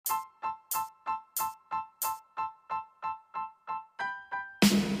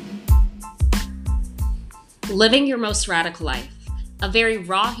Living Your Most Radical Life, a very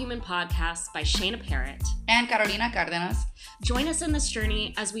raw human podcast by Shayna Parrott and Carolina Cárdenas. Join us in this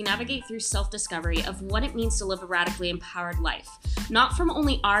journey as we navigate through self-discovery of what it means to live a radically empowered life, not from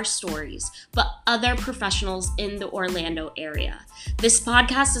only our stories, but other professionals in the Orlando area. This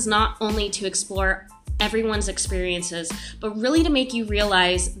podcast is not only to explore everyone's experiences, but really to make you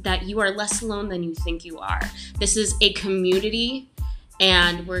realize that you are less alone than you think you are. This is a community,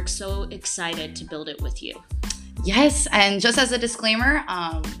 and we're so excited to build it with you. Yes, and just as a disclaimer,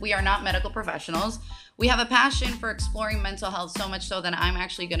 we are not medical professionals. We have a passion for exploring mental health, so much so that I'm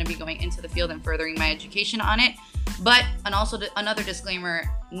actually going to be going into the field and furthering my education on it. But, and also another disclaimer,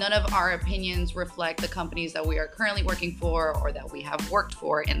 none of our opinions reflect the companies that we are currently working for or that we have worked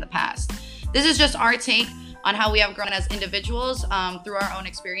for in the past. This is just our take on how we have grown as individuals through our own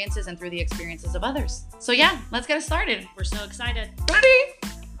experiences and through the experiences of others. So yeah, let's get it started. We're so excited. Ready?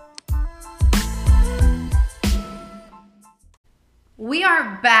 We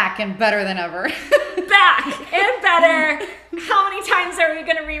are back and better than ever. Back and better. How many times are we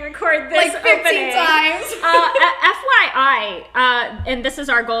going to re-record this? Like 15 opening? times. FYI, and this is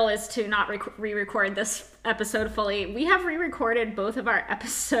our goal, is to not re-record this episode fully. We have re-recorded both of our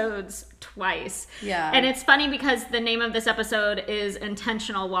episodes twice. Yeah. And it's funny because the name of this episode is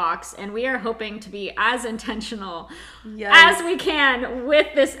Intentional Walks, and we are hoping to be as intentional as we can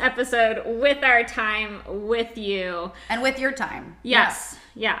with this episode, with our time with you. And with your time. Yes.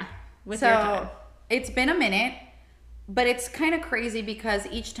 Yeah. With your time. It's been a minute, but it's kind of crazy because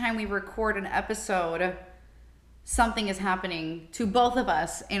each time we record an episode, something is happening to both of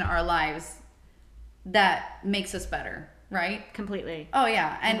us in our lives that makes us better, right? Completely. Oh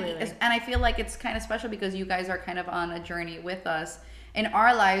yeah, and Completely. and I feel like it's kind of special because you guys are kind of on a journey with us in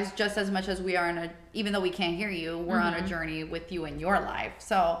our lives just as much as we are even though we can't hear you, we're on a journey with you in your life.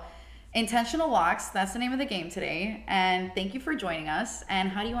 So Intentional Walks, that's the name of the game today, and thank you for joining us. And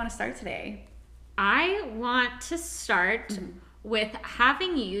how do you want to start today? I want to start with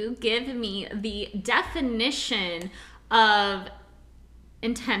having you give me the definition of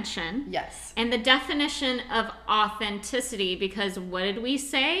intention. Yes. And the definition of authenticity, because what did we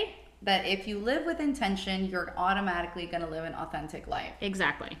say? That if you live with intention, you're automatically going to live an authentic life.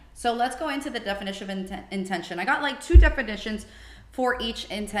 Exactly. So let's go into the definition of intention. I got like two definitions for each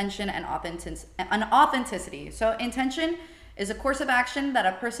intention and authenticity. So intention is a course of action that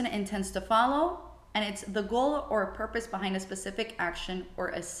a person intends to follow, and it's the goal or purpose behind a specific action or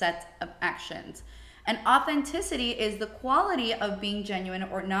a set of actions. And authenticity is the quality of being genuine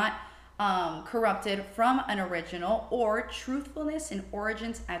or not corrupted from an original, or truthfulness in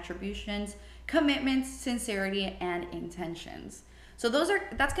origins, attributions, commitments, sincerity, and intentions. So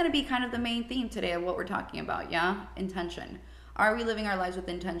that's going to be kind of the main theme today of what we're talking about, yeah? Intention. Are we living our lives with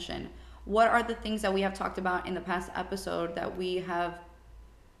intention? What are the things that we have talked about in the past episode that we have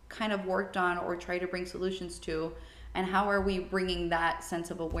kind of worked on or tried to bring solutions to? And how are we bringing that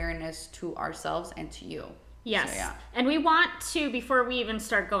sense of awareness to ourselves and to you? Yes. So, yeah. And we want to, before we even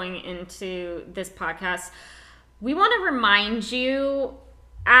start going into this podcast, we want to remind you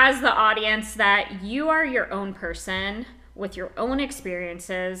as the audience that you are your own person with your own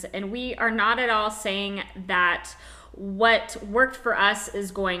experiences. And we are not at all saying that what worked for us is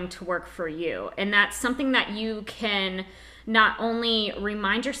going to work for you. And that's something that you can not only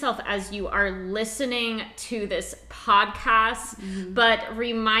remind yourself as you are listening to this podcast, but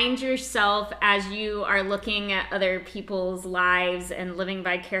remind yourself as you are looking at other people's lives and living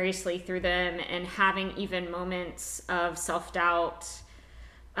vicariously through them and having even moments of self-doubt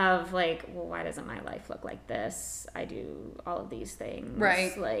of like, well, why doesn't my life look like this? I do all of these things.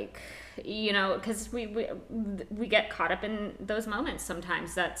 Right. Like, you know, because we get caught up in those moments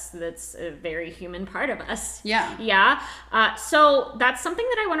sometimes. That's a very human part of us. Yeah. Yeah. So that's something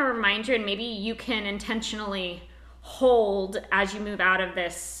that I want to remind you, and maybe you can intentionally hold as you move out of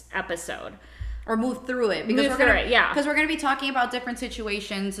this episode. Or move through it. Because we're going to be talking about different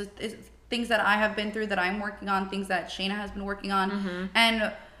situations, things that I have been through that I'm working on, things that Shayna has been working on.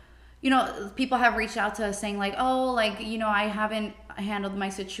 And, you know, people have reached out to us saying like, oh, like, you know, I haven't handled my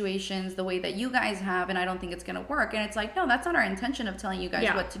situations the way that you guys have, and I don't think it's going to work. And it's like, no, that's not our intention of telling you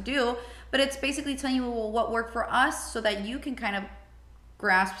guys what to do. But it's basically telling you what worked for us so that you can kind of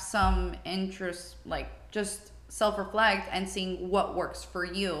grasp some interest, like just self-reflect and seeing what works for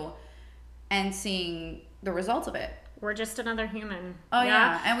you and seeing the results of it. We're just another human. Oh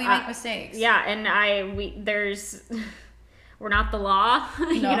yeah, and we make mistakes. Yeah, and We're not the law.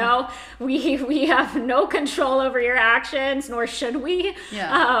 You know, we have no control over your actions, nor should we.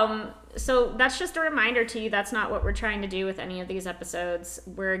 Yeah. So that's just a reminder to you, that's not what we're trying to do with any of these episodes.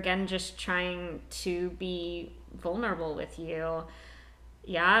 We're again just trying to be vulnerable with you.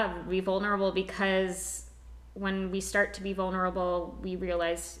 Yeah, be vulnerable, because when we start to be vulnerable, we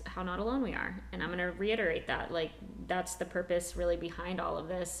realize how not alone we are. And I'm going to reiterate that. Like, that's the purpose really behind all of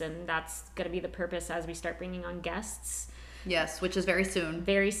this. And that's going to be the purpose as we start bringing on guests. Yes, which is very soon.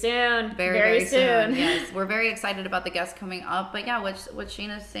 Very soon. Very soon. Yes, we're very excited about the guests coming up. But yeah, what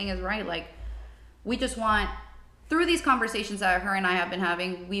Shayna's saying is right. Like, we just want, through these conversations that her and I have been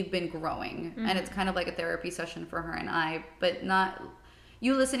having, we've been growing. And it's kind of like a therapy session for her and I, but not...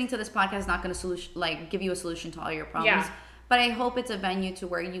 You listening to this podcast is not going to give you a solution to all your problems. Yeah. But I hope it's a venue to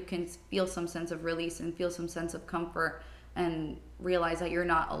where you can feel some sense of release and feel some sense of comfort and realize that you're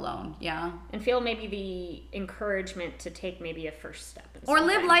not alone. Yeah. And feel maybe the encouragement to take maybe a first step. Or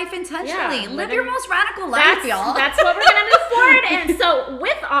live life intentionally. Yeah, live your most radical life, y'all. That's what we're going to move forward in. So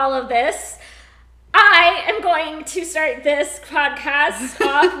with all of this, I am going to start this podcast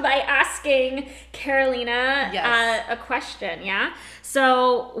off by asking Carolina a question, yeah?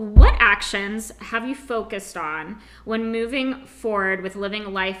 So what actions have you focused on when moving forward with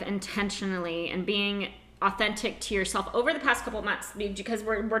living life intentionally and being authentic to yourself over the past couple of months? Because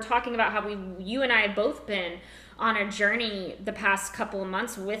we're talking about how you and I have both been on a journey the past couple of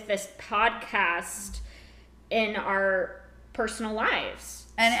months with this podcast in our personal lives.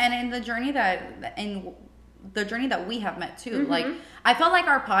 And in the journey that we have met too. Like, I felt like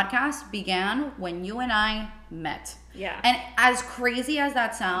our podcast began when you and I met. Yeah. And as crazy as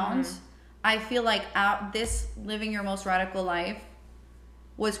that sounds, I feel like this Living Your Most Radical Life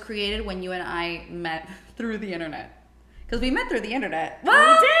was created when you and I met through the internet. Because we met through the internet. We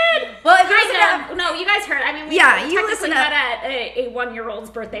did. Well, if you no, you guys heard. I mean, we you technically listened met at a 1-year-old's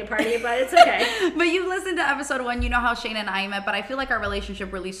birthday party, but it's okay. But you listened to episode 1, you know how Shane and I met, but I feel like our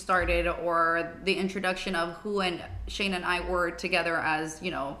relationship really started, or the introduction of who and Shane and I were together as,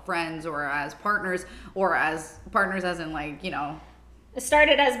 you know, friends, or as partners as in, like, you know. It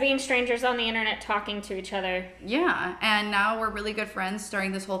started as being strangers on the internet talking to each other. Yeah, and now we're really good friends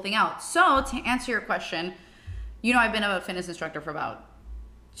starting this whole thing out. So, to answer your question, you know, I've been a fitness instructor for about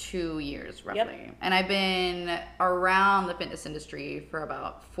 2 years, roughly. Yep. And I've been around the fitness industry for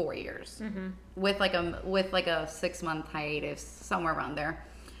about 4 years, with like a 6-month hiatus, somewhere around there.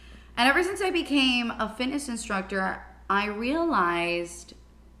 And ever since I became a fitness instructor, I realized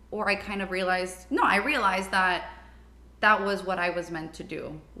that that was what I was meant to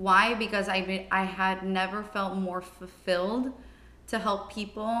do. Why? Because I had never felt more fulfilled to help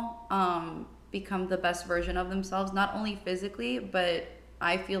people become the best version of themselves, not only physically, but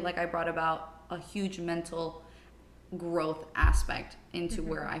I feel like I brought about a huge mental growth aspect into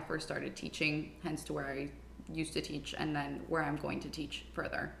where I first started teaching, hence to where I used to teach, and then where I'm going to teach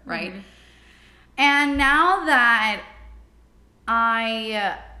further, right? And now that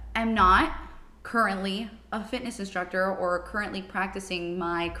I am not currently a fitness instructor or currently practicing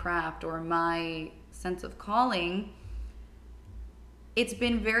my craft or my sense of calling, it's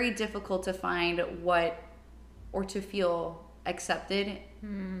been very difficult to find or to feel accepted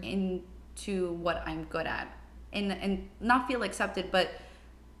into what I'm good at, and not feel accepted, but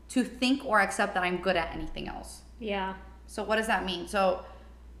to think or accept that I'm good at anything else. Yeah. So what does that mean? So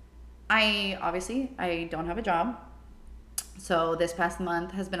I don't have a job. So this past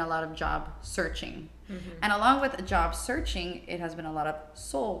month has been a lot of job searching. And along with job searching, it has been a lot of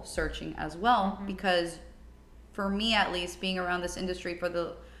soul searching as well, because for me, at least, being around this industry for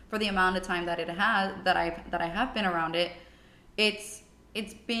the amount of time that I have been around it, it's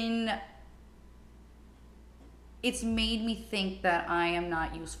made me think that I am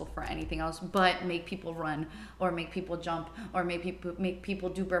not useful for anything else but make people run, or make people jump, or make people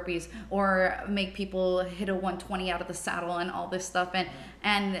do burpees, or make people hit a 120 out of the saddle and all this stuff.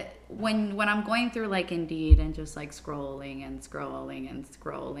 And when I'm going through like Indeed and just like scrolling,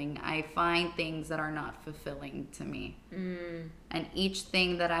 I find things that are not fulfilling to me. And each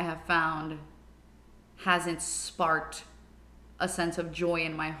thing that I have found hasn't sparked a sense of joy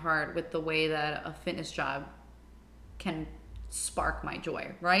in my heart with the way that a fitness job can spark my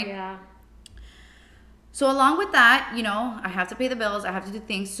joy, right? Yeah. So along with that, you know, I have to pay the bills, I have to do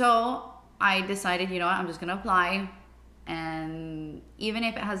things. So I decided, you know what, I'm just gonna apply. And even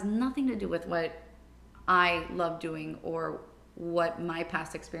if it has nothing to do with what I love doing or what my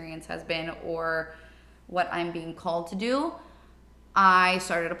past experience has been or what I'm being called to do, I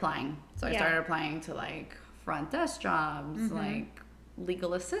started applying. So I started applying to like front desk jobs, like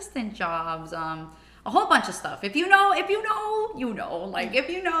legal assistant jobs. a whole bunch of stuff. If you know, you know. Like, if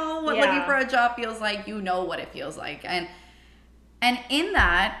you know what looking for a job feels like, you know what it feels like. And in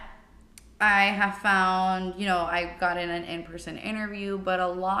that, I have found, you know, I got in an in-person interview, but a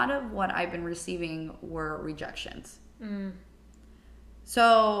lot of what I've been receiving were rejections.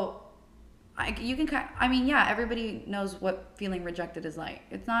 So everybody knows what feeling rejected is like.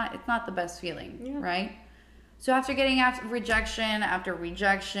 It's not the best feeling, right? So after getting rejection after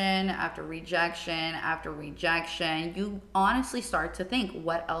rejection after rejection after rejection, you honestly start to think,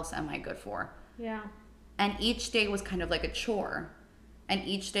 what else am I good for? Yeah. And each day was kind of like a chore. And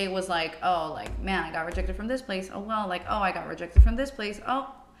each day was like, oh, like, man, I got rejected from this place. Oh, well, like, oh, I got rejected from this place.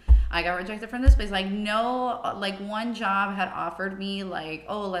 Oh, I got rejected from this place. Like, no, like, one job had offered me, like,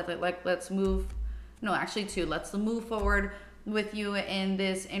 oh, let's move. No, actually, two. Let's move forward with you in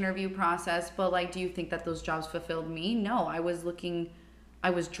this interview process. But, like, do you think that those jobs fulfilled me? No, I was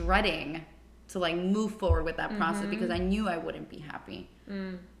dreading to, like, move forward with that process because I knew I wouldn't be happy.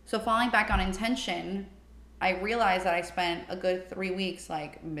 So falling back on intention, I realized that I spent a good 3 weeks,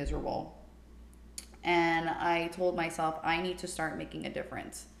 like, miserable. And I told myself, I need to start making a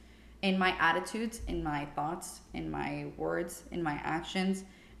difference in my attitudes, in my thoughts, in my words, in my actions,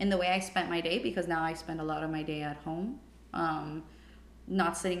 in the way I spent my day, because now I spend a lot of my day at home,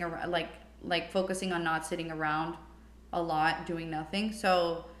 not sitting around, like focusing on not sitting around a lot, doing nothing.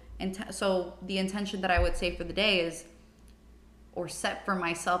 So the intention that I would say for the day is, or set for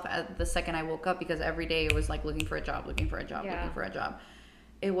myself at the second I woke up, because every day it was like looking for a job.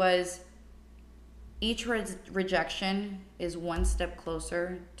 It was, each rejection is one step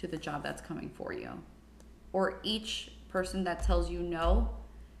closer to the job that's coming for you. Or each person that tells you no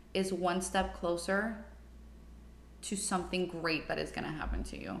is one step closer to something great that is going to happen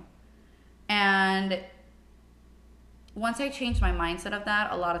to you. And once I changed my mindset of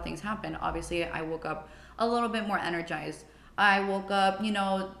that, a lot of things happened. Obviously, I woke up a little bit more energized. I woke up, you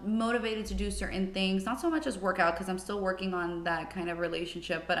know, motivated to do certain things, not so much as workout, because I'm still working on that kind of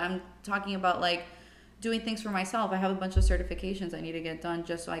relationship, but I'm talking about, like, doing things for myself. I have a bunch of certifications I need to get done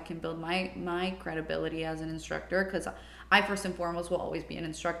just so I can build my credibility as an instructor, because I first and foremost will always be an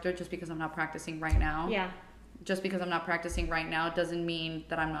instructor. Just because I'm not practicing right now. Yeah. Just because I'm not practicing right now doesn't mean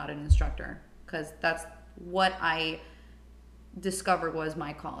that I'm not an instructor, because that's what I discovered was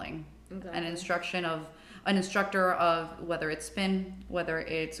my calling. Exactly. An instructor of whether it's spin, whether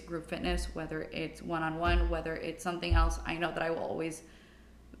it's group fitness, whether it's one-on-one, whether it's something else. I know that I will always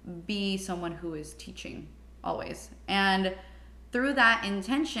be someone who is teaching, always. And through that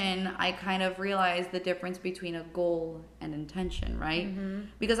intention, I kind of realized the difference between a goal and intention, right?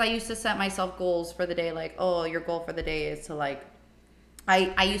 Because I used to set myself goals for the day, like, oh, your goal for the day is to, like,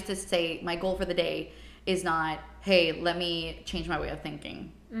 I used to say my goal for the day is not, hey, let me change my way of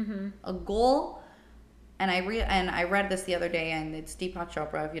thinking. A goal. And I read this the other day, and it's Deepak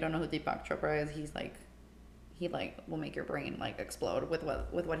Chopra. If you don't know who Deepak Chopra is, he will make your brain, like, explode with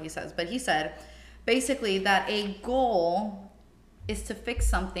what he says. But he said basically that a goal is to fix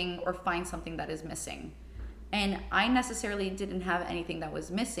something or find something that is missing. And I necessarily didn't have anything that was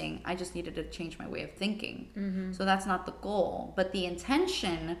missing. I just needed to change my way of thinking. So that's not the goal, but the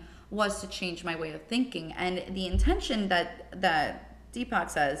intention was to change my way of thinking. And the intention that Deepak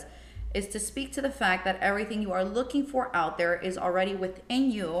says is to speak to the fact that everything you are looking for out there is already within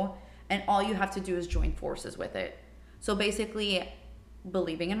you, and all you have to do is join forces with it. So basically,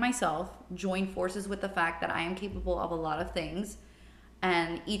 believing in myself, join forces with the fact that I am capable of a lot of things,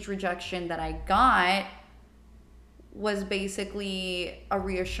 and each rejection that I got was basically a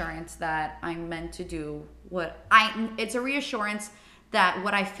reassurance that I'm meant to do it's a reassurance that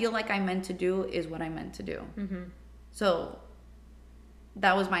what I feel like I'm meant to do is what I'm meant to do. So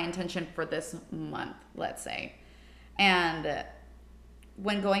that was my intention for this month, let's say. And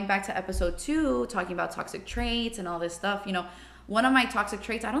when going back to episode 2, talking about toxic traits and all this stuff, you know, one of my toxic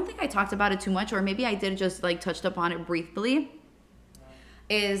traits, I don't think I talked about it too much, or maybe I did just, like, touched upon it briefly,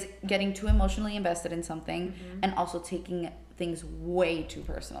 is getting too emotionally invested in something and also taking things way too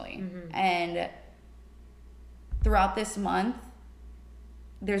personally. And throughout this month,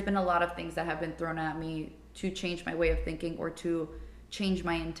 there's been a lot of things that have been thrown at me to change my way of thinking, or to change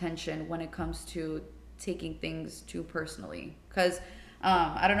my intention when it comes to taking things too personally. Because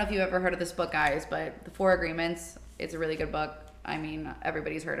I don't know if you've ever heard of this book, guys, but The 4 Agreements, it's a really good book. I mean,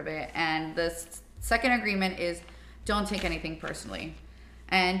 everybody's heard of it. And the second agreement is don't take anything personally.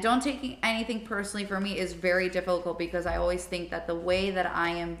 And don't take anything personally for me is very difficult, because I always think that the way that I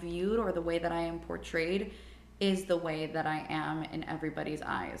am viewed or the way that I am portrayed is the way that I am in everybody's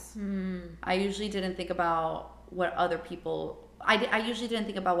eyes. I usually didn't think about what other people, I usually didn't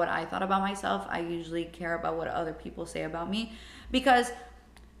think about what I thought about myself. I usually care about what other people say about me, because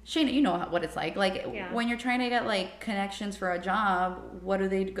Shayna, you know what it's like. Like when you're trying to get like connections for a job, where do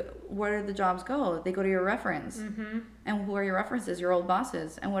the jobs go? They go to your reference. And who are your references? Your old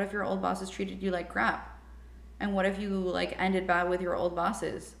bosses. And what if your old bosses treated you like crap? And what if you like ended bad with your old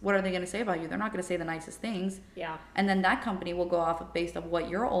bosses? What are they going to say about you? They're not going to say the nicest things. Yeah. And then that company will go off of based on what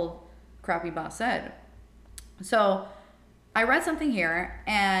your old crappy boss said. So I read something here,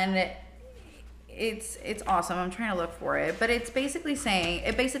 and it's awesome. I'm trying to look for it, but it basically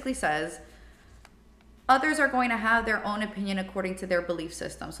says others are going to have their own opinion according to their belief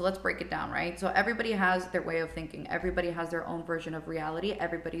system. So let's break it down, right? So everybody has their way of thinking. Everybody has their own version of reality.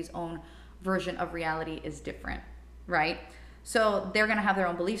 Everybody's own version of reality is different, right? So they're going to have their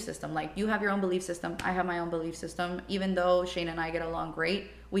own belief system. Like you have your own belief system. I have my own belief system. Even though Shane and I get along great,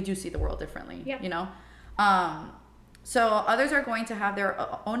 we do see the world differently, you know? So others are going to have their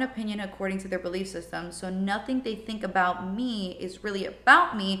own opinion according to their belief system. So nothing they think about me is really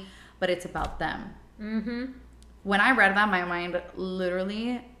about me, but it's about them. When I read that, my mind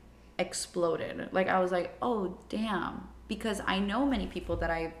literally exploded. Like I was like, oh, damn. Because I know many people that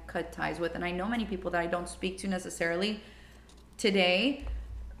I've cut ties with, and I know many people that I don't speak to necessarily today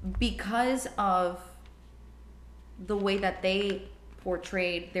because of the way that they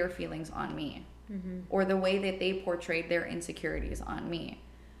portrayed their feelings on me, or the way that they portrayed their insecurities on me.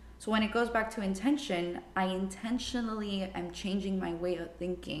 So when it goes back to intention, I intentionally am changing my way of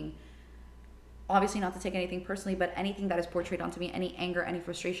thinking. Obviously not to take anything personally, but anything that is portrayed onto me, any anger, any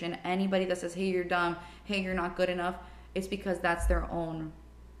frustration, anybody that says, hey, you're dumb, hey, you're not good enough, it's because that's their own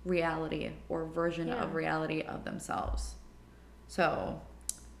reality or version of reality of themselves. So,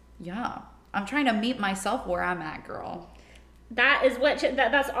 yeah. I'm trying to meet myself where I'm at, girl. That is what,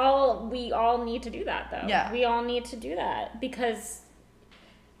 that's all, we all need to do that, though. Yeah. We all need to do that, because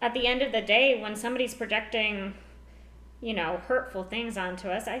at the end of the day, when somebody's projecting, you know, hurtful things onto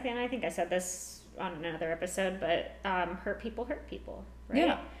us, I think I said this on another episode, but hurt people, right?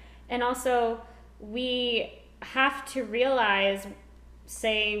 Yeah. And also, we have to realize,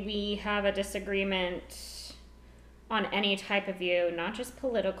 say we have a disagreement on any type of view, not just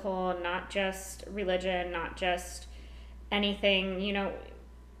political, not just religion, not just anything, you know,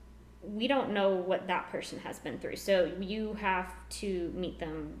 we don't know what that person has been through. So you have to meet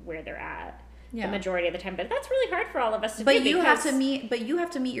them where they're at the majority of the time. But that's really hard for all of us to do. But you have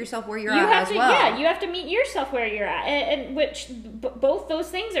to meet yourself where you're at as well. Yeah, you have to meet yourself where you're at. And which both those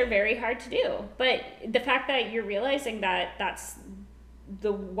things are very hard to do. But the fact that you're realizing that that's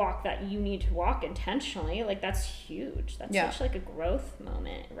the walk that you need to walk intentionally, like that's huge. That's such like a growth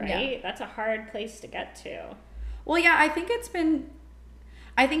moment, right? Yeah. That's a hard place to get to. Well, yeah, I think it's been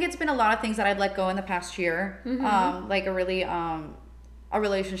a lot of things that I've let go in the past year. Like a really a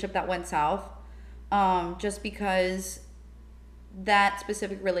relationship that went south. Just because that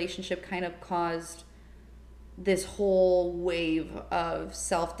specific relationship kind of caused this whole wave of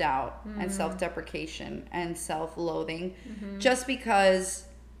self-doubt and self-deprecation and self-loathing, just because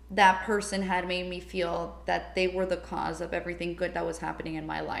that person had made me feel that they were the cause of everything good that was happening in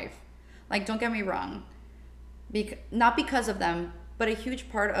my life. Like, don't get me wrong, not because of them, but a huge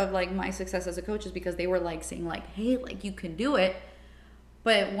part of like my success as a coach is because they were like saying like, hey, like you can do it.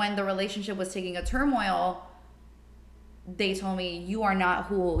 But when the relationship was taking a turmoil, they told me, you are not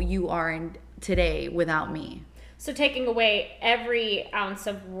who you are in today without me. So taking away every ounce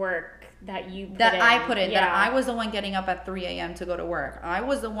of work that you put in. That I put in. Yeah. That I was the one getting up at 3 a.m. to go to work. I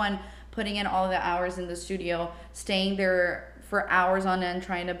was the one putting in all the hours in the studio, staying there for hours on end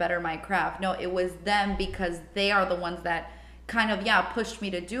trying to better my craft. No, it was them, because they are the ones that kind of, pushed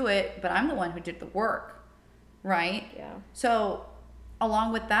me to do it, but I'm the one who did the work, right? Yeah. So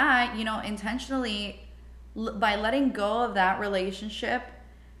along with that, you know, intentionally, by letting go of that relationship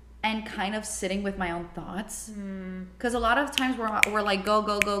and kind of sitting with my own thoughts, because a lot of times we're like, go,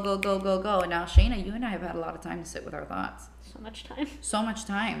 go, go, go, go, go, go. And now, Shayna, you and I have had a lot of time to sit with our thoughts. So much time. So much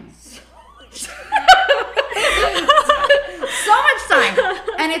time. So much time.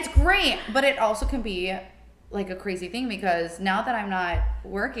 And it's great, but it also can be like a crazy thing, because now that I'm not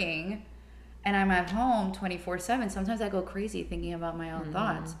working and I'm at home 24/7, sometimes I go crazy thinking about my own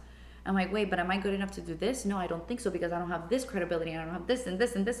thoughts. I'm like, wait, but am I good enough to do this? No, I don't think so, because I don't have this credibility, and I don't have this and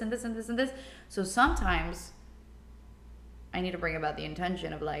this and this and this and this and this. So sometimes I need to bring about the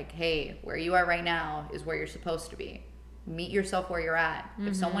intention of like, hey, where you are right now is where you're supposed to be. Meet yourself where you're at.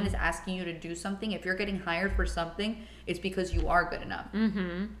 If someone is asking you to do something, if you're getting hired for something, it's because you are good enough.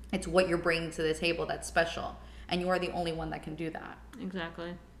 It's what you're bringing to the table that's special. and you are the only one that can do that.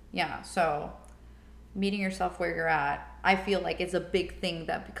 Exactly. Yeah, so meeting yourself where you're at, I feel like it's a big thing,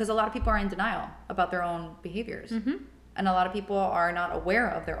 that because a lot of people are in denial about their own behaviors. And a lot of people are not aware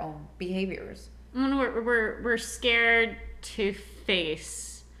of their own behaviors. And we're scared to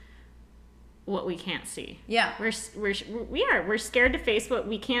face what we can't see. Yeah. We're scared to face what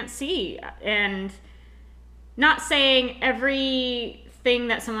we can't see, and not saying everything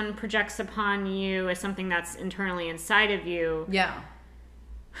that someone projects upon you is something that's internally inside of you. Yeah.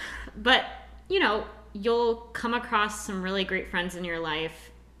 But, you know, you'll come across some really great friends in your life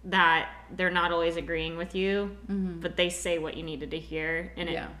that they're not always agreeing with you, but they say what you needed to hear, and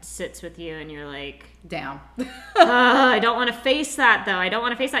it sits with you, and you're like, damn. I don't want to face that, though. I don't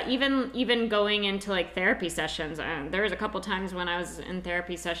want to face that. Even going into like therapy sessions, there was a couple times when I was in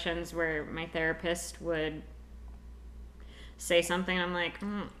therapy sessions where my therapist would say something, and I'm like,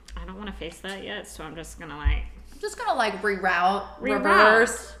 I don't want to face that yet, so I'm just gonna reroute,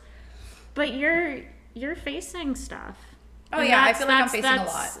 reverse. But you're facing stuff. Oh, and yeah, I feel like I'm facing a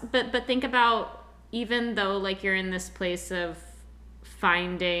lot. But think about, even though like you're in this place of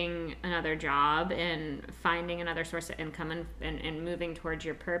finding another job and finding another source of income and moving towards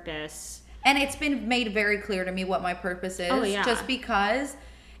your purpose. And it's been made very clear to me what my purpose is. Oh, yeah. Just because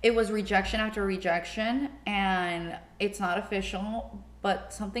it was rejection after rejection, and it's not official,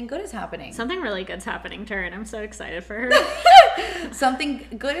 but something good is happening. Something really good's happening to her, and I'm so excited for her. Something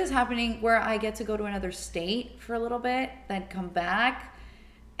good is happening where I get to go to another state for a little bit, then come back.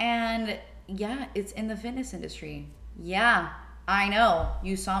 And yeah, it's in the fitness industry. Yeah, I know.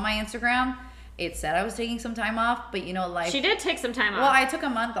 You saw my Instagram. It said I was taking some time off, but you know, like, she did take some time off. Well, I took a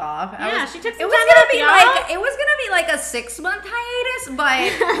month off. She took some it time was gonna off, be y'all. It was gonna be like a 6-month hiatus,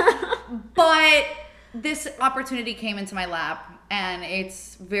 but this opportunity came into my lap, and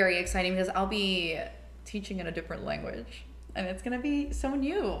it's very exciting because I'll be teaching in a different language, and it's gonna be so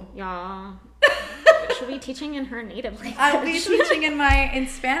new. Y'all, she'll be teaching in her native language. I'll be teaching in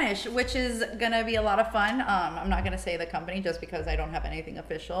Spanish, which is gonna be a lot of fun. I'm not gonna say the company just because I don't have anything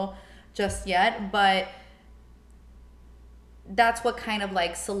official just yet, but that's what kind of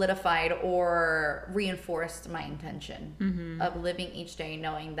like solidified or reinforced my intention of living each day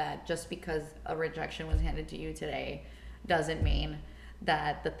knowing that just because a rejection was handed to you today doesn't mean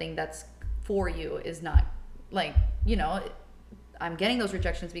that the thing that's for you is not, like, you know, I'm getting those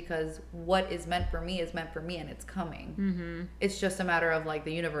rejections because what is meant for me is meant for me, and it's coming. It's just a matter of like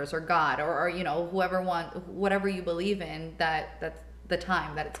the universe or God or you know, whatever you believe in, that's the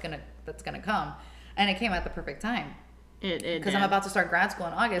time that that's gonna come, and it came at the perfect time. Because I'm about to start grad school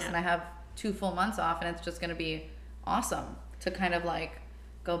in August, and I have 2 full months off, and it's just going to be awesome to kind of like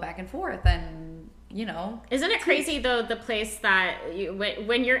go back and forth, and you know. Isn't it crazy though, the place that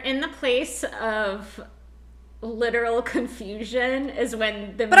when you're in the place of literal confusion is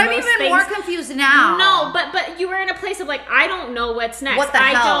when the But I'm even more confused now. No, but you were in a place of like, I don't know what's next. What the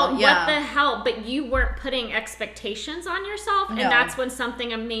hell? What the hell? But you weren't putting expectations on yourself, and that's when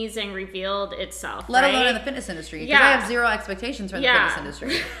something amazing revealed itself. Let alone in the fitness industry. Because I have zero expectations for the fitness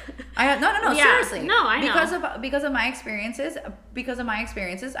industry. I had no, seriously. No, I know. Because of my experiences,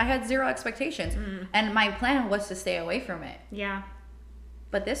 I had zero expectations, and my plan was to stay away from it. Yeah.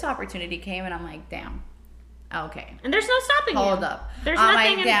 But this opportunity came, and I'm like, damn. Okay. And there's no stopping you. Hold up. There's I'm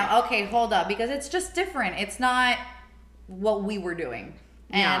nothing. like, damn. Okay, hold up, because it's just different. It's not what we were doing,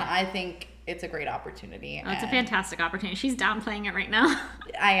 and I think it's a great opportunity. Oh, it's a fantastic opportunity. She's downplaying it right now.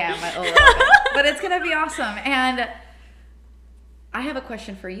 I am a little bit, but it's gonna be awesome. And I have a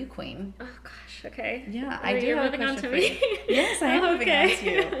question for you, Queen. Oh gosh. Okay. Yeah, I do have a question for you. Yes, I am moving Okay. on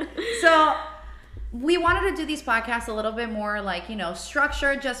to you. So we wanted to do these podcasts a little bit more like, you know,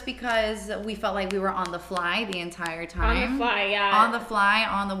 structured, just because we felt like we were on the fly the entire time. On the fly, yeah. On the fly,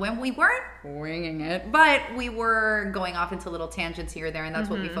 on the whim. We weren't winging it, but we were going off into little tangents here or there, and that's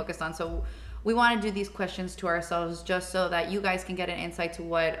what we focused on. So we want to do these questions to ourselves just so that you guys can get an insight to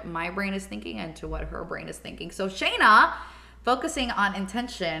what my brain is thinking and to what her brain is thinking. So Shayna, focusing on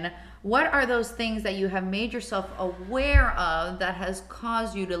intention, what are those things that you have made yourself aware of that has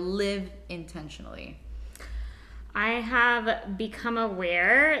caused you to live intentionally? I have become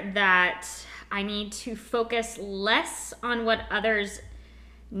aware that I need to focus less on what others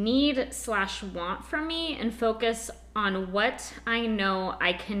need/want from me, and focus on what I know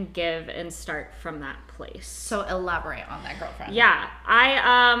I can give and start from that place. So elaborate on that, girlfriend. Yeah,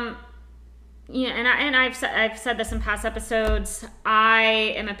 and I've said this in past episodes. I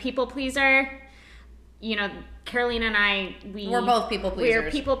am a people pleaser. You know, Carolina and I, we're both people pleasers.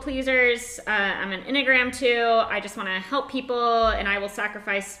 We're people pleasers. I'm an Enneagram 2. I just want to help people, and I will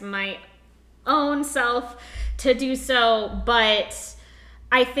sacrifice my own self to do so, but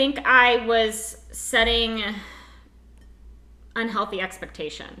I think I was setting unhealthy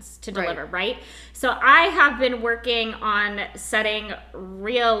expectations to deliver, right? So I have been working on setting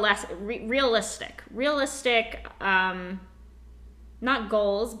realistic, not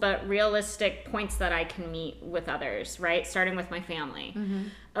goals, but realistic points that I can meet with others, right? Starting with my family.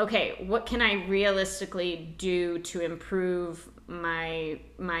 Okay, what can I realistically do to improve my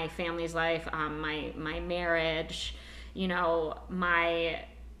family's life, my marriage, my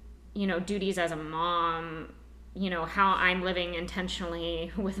duties as a mom, how I'm living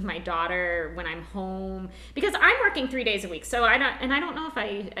intentionally with my daughter when I'm home, because I'm working 3 days a week. So I don't know if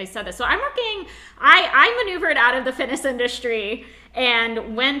I said this. So I maneuvered out of the fitness industry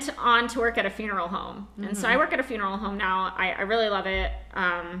and went on to work at a funeral home. And so I work at a funeral home now. I really love it.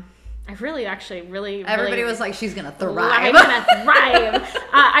 I really Everybody was like, she's gonna thrive. I'm gonna thrive.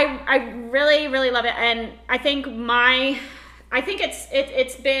 I really love it. And I think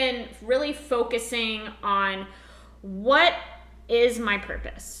it's been really focusing on what is my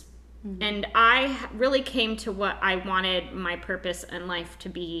purpose. And I really came to what I wanted my purpose in life to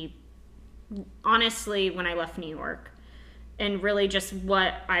be, honestly, when I left New York, and really just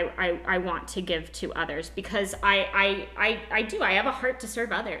what I want to give to others, because I have a heart to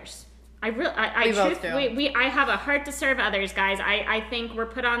serve others. I have a heart to serve others, guys. I think we're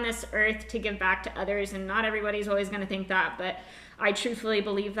put on this earth to give back to others, and not everybody's always going to think that, but I truthfully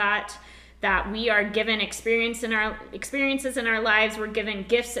believe that we are given experiences in our lives, we're given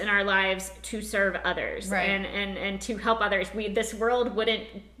gifts in our lives to serve others, right, and to help others. This world wouldn't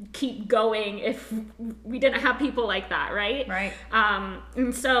keep going if we didn't have people like that, right? Right.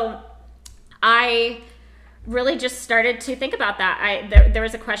 And so I really just started to think about that. There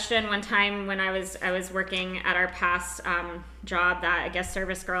was a question one time when I was working at our past job that a guest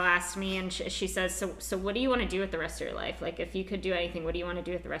service girl asked me, and she says, so what do you want to do with the rest of your life? Like, if you could do anything, what do you want to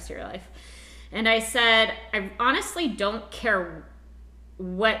do with the rest of your life? And I said, I honestly don't care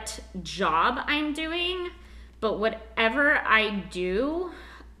what job I'm doing, but whatever I do,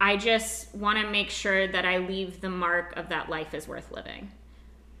 I just want to make sure that I leave the mark of that life is worth living.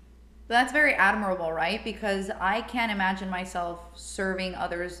 That's very admirable, right? Because I can't imagine myself serving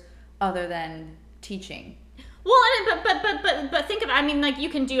others other than teaching. Well, but think of, I mean, like, you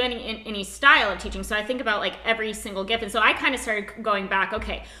can do any style of teaching. So I think about like every single gift, and so I kind of started going back.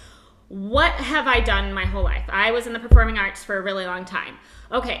 Okay, what have I done my whole life? I was in the performing arts for a really long time.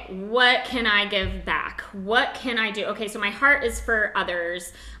 Okay, what can I give back? What can I do? Okay, so my heart is for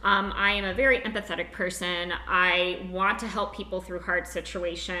others. I am a very empathetic person. I want to help people through hard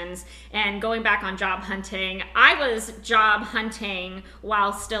situations. And going back on job hunting, I was job hunting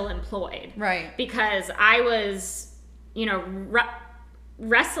while still employed. Right. Because I was,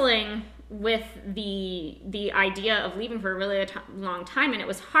 wrestling with the idea of leaving for a really long time, and it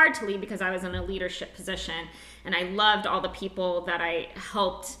was hard to leave because I was in a leadership position, and I loved all the people that I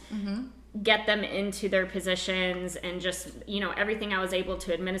helped get them into their positions, and just everything I was able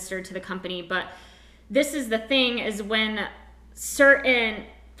to administer to the company. But this is the thing, is when certain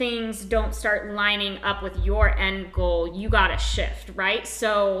things don't start lining up with your end goal, you gotta shift, right?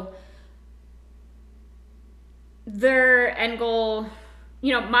 So their end goal,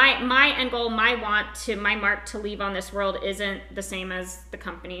 my end goal, my mark to leave on this world isn't the same as the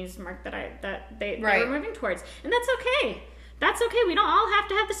company's mark that they were moving towards. And that's okay. That's okay. We don't all have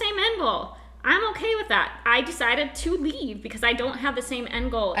to have the same end goal. I'm okay with that. I decided to leave because I don't have the same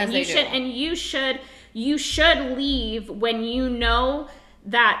end goal. And you should leave when you know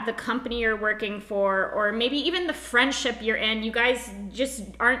that the company you're working for, or maybe even the friendship you're in, you guys just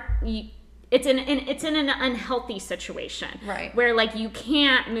aren't, it's in an unhealthy situation, right? Where like you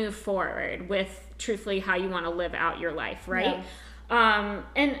can't move forward with truthfully how you want to live out your life, right? Yeah.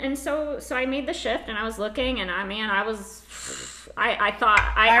 And so I made the shift, and I was looking, and I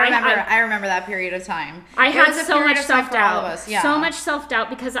remember that period of time. I had so much self-doubt, so much self-doubt,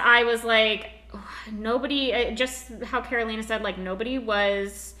 because I was like, nobody, just how Carolina said, like, nobody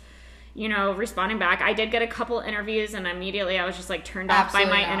was responding back. I did get a couple interviews, and immediately I was just like turned off by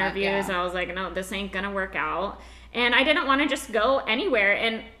my interviews. Yeah. I was like, no, this ain't gonna work out. And I didn't want to just go anywhere.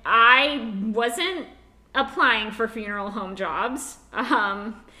 And I wasn't applying for funeral home jobs.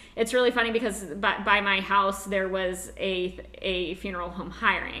 It's really funny because by my house, there was a funeral home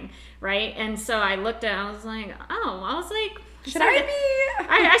hiring, right? And so I looked at it, I was like, should I be?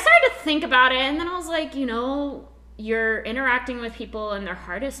 I started to think about it, and then I was like, you're interacting with people in their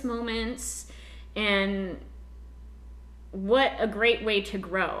hardest moments, and what a great way to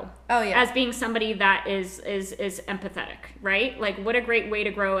grow. Oh, yeah. As being somebody that is empathetic, right? Like, what a great way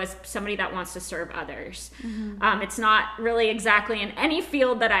to grow as somebody that wants to serve others. It's not really exactly in any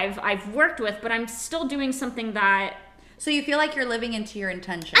field that I've worked with, but I'm still doing something that. So you feel like you're living into your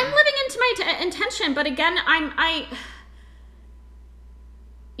intention. I'm living into my intention, but again,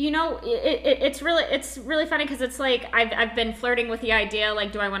 it's really funny because it's like I've been flirting with the idea,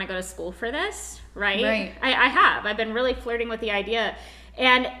 like, do I want to go to school for this? Right. I've been really flirting with the idea,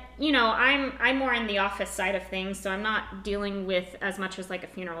 and I'm more in the office side of things, so I'm not dealing with as much as like a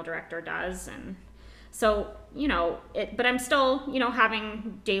funeral director does, and so but I'm still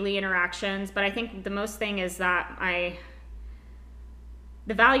having daily interactions. But I think the most thing is that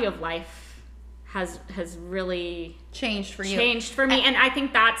the value of life has really changed for me, and I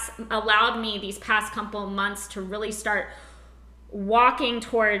think that's allowed me these past couple months to really start walking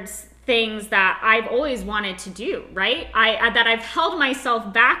towards things that I've always wanted to do, right? That I've held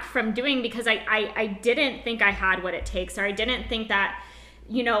myself back from doing because I didn't think I had what it takes, or I didn't think that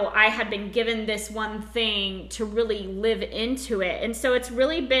I had been given this one thing to really live into it. And so it's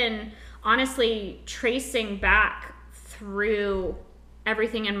really been honestly tracing back through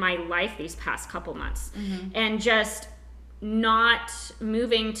everything in my life these past couple months, and just not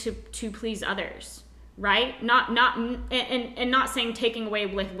moving to please others, right? Not saying taking away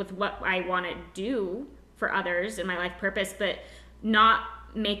with what I want to do for others in my life purpose, but not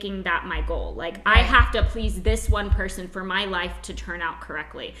making that my goal. Like, right. I have to please this one person for my life to turn out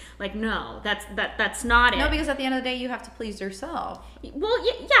correctly. Like, no, that's not it. No, because at the end of the day, you have to please yourself. Well,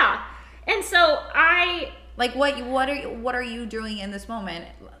 yeah. And so like, what are you doing in this moment?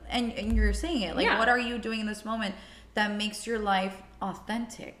 And you're saying it. Like, what are you doing in this moment that makes your life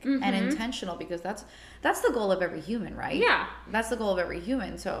authentic and intentional? Because that's the goal of every human, right? Yeah. That's the goal of every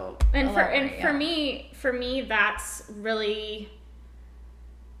human. So for me that's really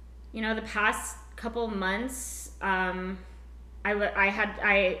the past couple months I had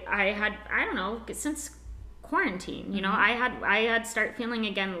I don't know, since quarantine, I had start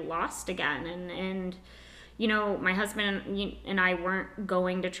feeling lost again, and my husband and I weren't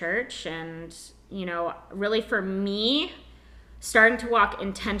going to church, and really for me, starting to walk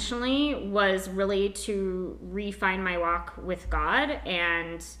intentionally was really to refine my walk with God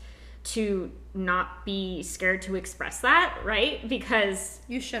and to not be scared to express that, right? Because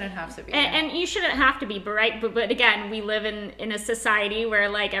you shouldn't have to be, and you shouldn't have to be, but right, but again, we live in a society where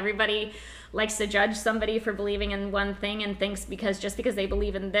like everybody likes to judge somebody for believing in one thing and thinks because they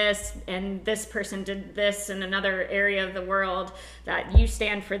believe in this and this person did this in another area of the world that you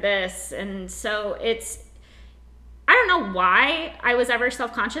stand for this. And so I don't know why I was ever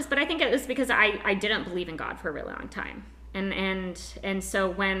self-conscious, but I think it was because I didn't believe in God for a really long time. And so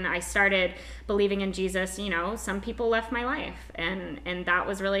when I started believing in Jesus, some people left my life, and that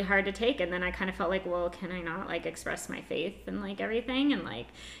was really hard to take. And then I kind of felt like, well, can I not like express my faith and like everything? And like,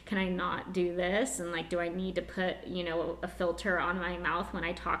 can I not do this? And like, do I need to put, a filter on my mouth when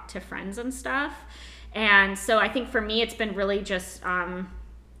I talk to friends and stuff? And so I think for me, it's been really just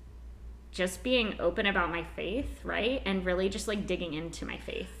being open about my faith, right? And really just like digging into my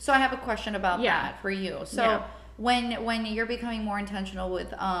faith. So I have a question about that for you. So when you're becoming more intentional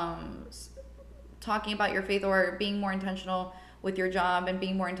with talking about your faith, or being more intentional with your job and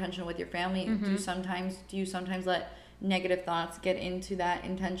being more intentional with your family, do you sometimes let negative thoughts get into that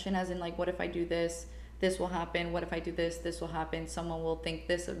intention, as in like, what if I do this will happen? What if I do this will happen? Someone will think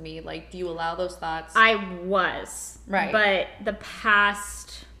this of me. Like, do you allow those thoughts? I was. Right. But the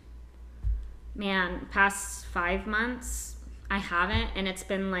past 5 months, I haven't, and it's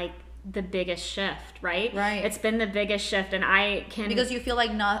been like the biggest shift, right? Right. It's been the biggest shift, and I can... Because you feel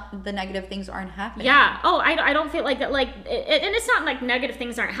like not the negative things aren't happening. Yeah. Oh, I don't feel like that, and it's not like negative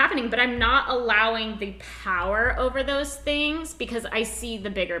things aren't happening, but I'm not allowing the power over those things because I see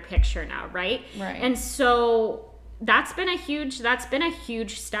the bigger picture now, right? Right. And so that's been a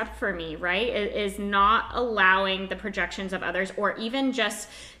huge step for me, right? Is not allowing the projections of others, or even just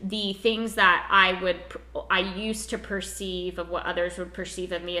the things that I used to perceive of what others would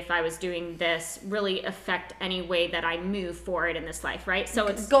perceive of me if I was doing this, really affect any way that I move forward in this life, right? So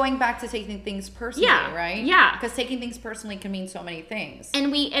it's going back to taking things personally, right? Yeah. Because taking things personally can mean so many things.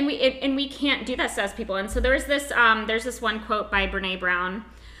 And we can't do this as people. And so there's this one quote by Brene Brown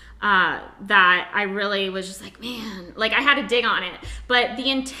that I really was just like, man, like I had to dig on it. But the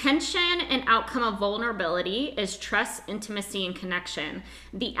intention and outcome of vulnerability is trust, intimacy, and connection.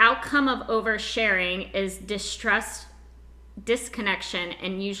 The outcome of oversharing is distrust, disconnection,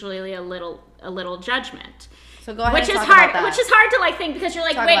 and usually a little judgment. So go ahead. Which is hard to like think, because you're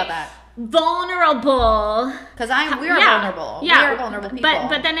like, wait, vulnerable. Because we are vulnerable. Yeah. We are vulnerable people.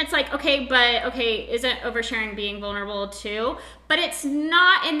 But then it's like, okay, isn't oversharing being vulnerable too? But it's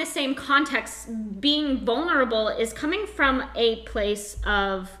not in the same context. Being vulnerable is coming from a place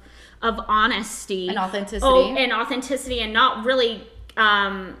of honesty and authenticity. And authenticity, and not really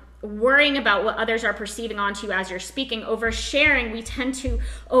worrying about what others are perceiving onto you as you're speaking. Oversharing, we tend to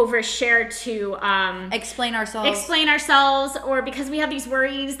overshare to explain ourselves, or because we have these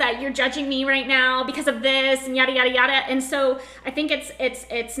worries that you're judging me right now because of this, and yada yada yada. And so I think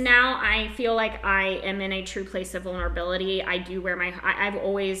it's now I feel like I am in a true place of vulnerability. I do wear my I've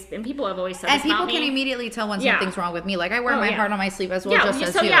always, and people have always said and this people about me. can immediately tell when something's wrong with me. Like I wear my heart on my sleeve as well.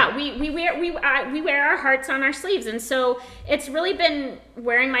 We wear our hearts on our sleeves, and so it's really been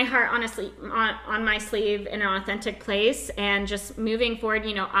wearing my heart on my sleeve in an authentic place, and just moving forward.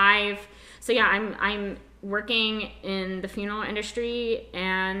 I'm working in the funeral industry,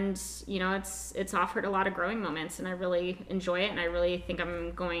 and it's offered a lot of growing moments, and I really enjoy it, and I really think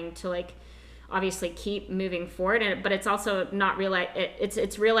I'm going to obviously keep moving forward. But it's also not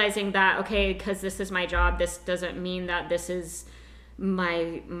it's realizing that, okay, because this is my job, this doesn't mean that this is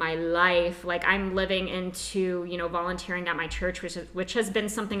my life. Like, I'm living into volunteering at my church, which has been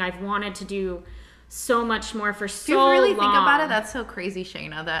something I've wanted to do so much more for so long. If you really think about it, that's so crazy,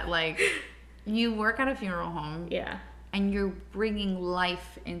 Shayna, that you work at a funeral home, and you're bringing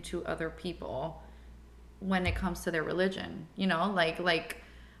life into other people when it comes to their religion.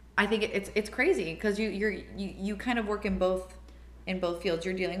 I think it's crazy, because you kind of work in both fields.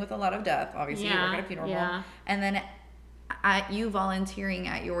 You're dealing with a lot of death, obviously. You work at a funeral home, and then you volunteering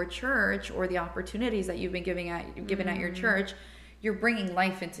at your church, or the opportunities that you've been given at your church, you're bringing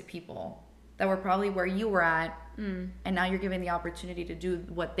life into people that were probably where you were at, and now you're giving the opportunity to do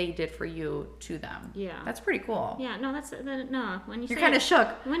what they did for you to them. Yeah, that's pretty cool. Yeah, no, no. When you're kind of shook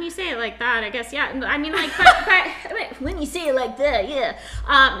when you say it like that, I guess. Yeah, I mean, but when you say it like that, yeah.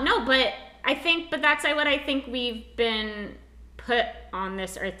 No, but that's what I think we've been put on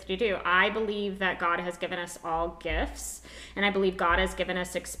this earth to do. I believe that God has given us all gifts, and I believe God has given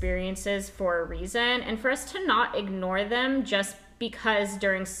us experiences for a reason, and for us to not ignore them just because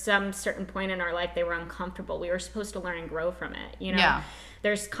during some certain point in our life they were uncomfortable. We were supposed to learn and grow from it.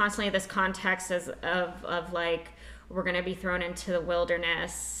 There's constantly this context of we're going to be thrown into the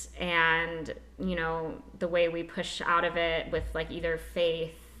wilderness, and the way we push out of it with either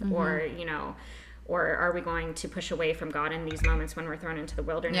faith or are we going to push away from God in these moments when we're thrown into the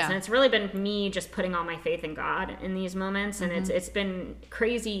wilderness? Yeah. And it's really been me just putting all my faith in God in these moments. And it's been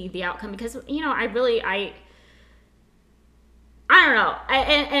crazy, the outcome, because, I don't know.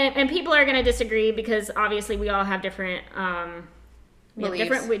 And people are going to disagree, because obviously we all have different,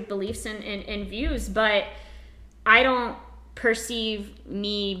 beliefs and views, but I don't perceive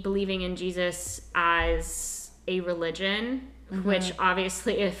me believing in Jesus as a religion. Which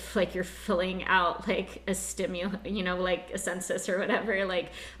obviously, if you're filling out a a census or whatever,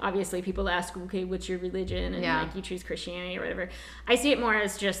 obviously people ask, okay, what's your religion? And you choose Christianity or whatever. I see it more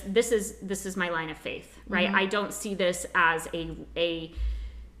as just, this is my line of faith, right? I don't see this as a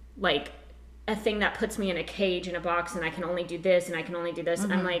thing that puts me in a cage, in a box, and I can only do this and I can only do this.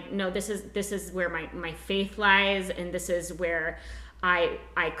 I'm no, this is where my faith lies, and this is where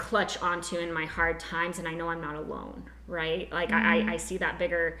I clutch onto in my hard times, and I know I'm not alone, right? I see that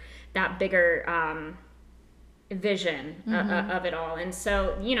bigger vision of it all. And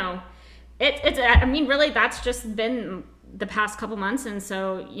so, really, that's just been the past couple months. And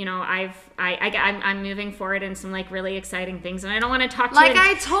so, I'm moving forward in some really exciting things, and I don't want to talk too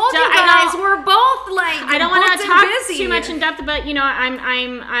I told you guys, we're both I don't want to talk too much in depth, but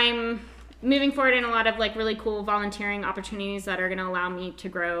I'm moving forward in a lot of really cool volunteering opportunities that are going to allow me to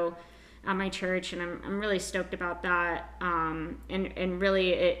grow at my church, and I'm really stoked about that. And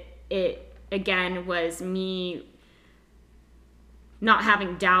really it again was me not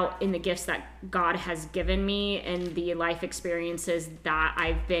having doubt in the gifts that God has given me and the life experiences that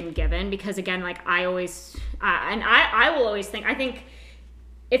I've been given, because again, I always I will always think, I think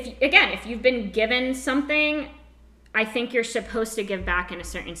if you've been given something, I think you're supposed to give back in a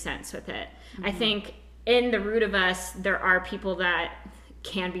certain sense with it. I think in the root of us, there are people that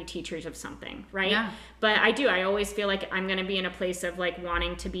can be teachers of something, right? Yeah. But I always feel like I'm going to be in a place of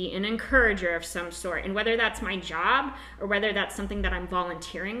wanting to be an encourager of some sort. And whether that's my job or whether that's something that I'm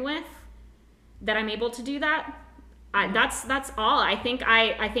volunteering with, that I'm able to do that, that's all. I think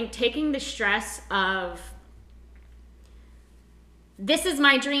taking the stress of, this is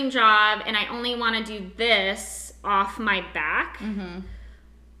my dream job and I only want to do this, off my back,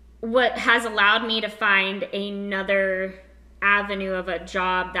 what has allowed me to find another avenue of a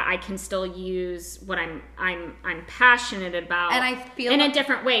job that I can still use what I'm passionate about, and I feel in a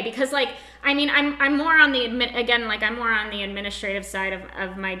different way, because like I mean I'm more on the I'm more on the administrative side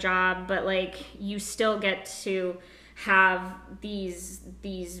of my job, but like you still get to have these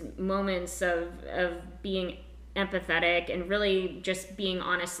moments of being empathetic and really just being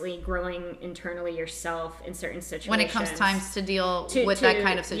honestly growing internally yourself in certain situations when it comes times to deal with that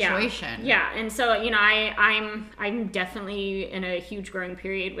kind of situation. Yeah. And so, you know, I'm definitely in a huge growing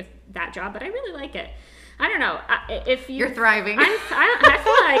period with that job, but I really like it. I don't know if you're thriving. I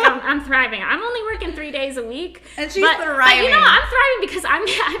feel like I'm thriving. I'm only working 3 days a week, and she's thriving. But, you know, I'm thriving because I'm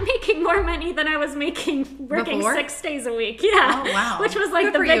making more money than I was making working before? 6 days a week. Yeah, oh wow, which was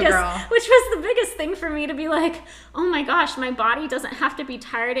like Good which was the biggest thing for me to be like, oh my gosh, my body doesn't have to be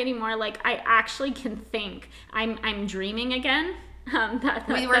tired anymore. Like I actually can think. I'm dreaming again.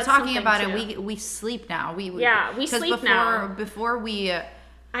 We were talking about it. We sleep now. We sleep now. Before we.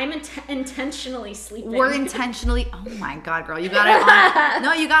 I'm intentionally sleeping. We're intentionally. Oh my god, girl, you got it.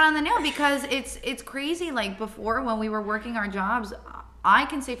 You got on the nail, because it's crazy. Like before, when we were working our jobs, I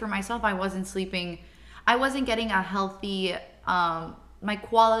can say for myself, I wasn't sleeping. I wasn't getting a healthy, my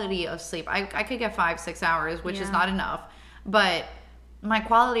quality of sleep. I could get 5-6 hours, which is not enough, but my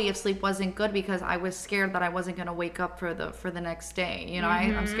quality of sleep wasn't good because I was scared that I wasn't gonna wake up for the next day. You know,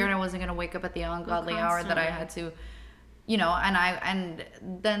 I'm scared I wasn't gonna wake up at the ungodly hour that I had to. You know, and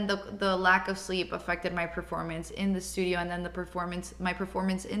then the lack of sleep affected my performance in the studio, and then my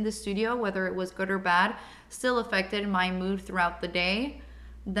performance in the studio, whether it was good or bad, still affected my mood throughout the day.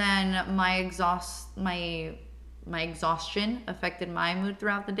 Then my exhaustion affected my mood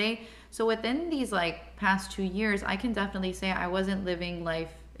throughout the day. So within these like past 2 years, I can definitely say I wasn't living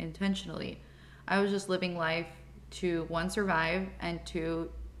life intentionally. I was just living life to, one, survive, and to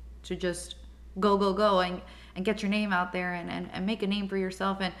just go and get your name out there and make a name for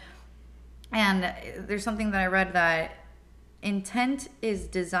yourself. And there's something that I read, that intent is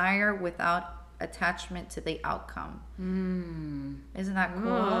desire without attachment to the outcome. Isn't that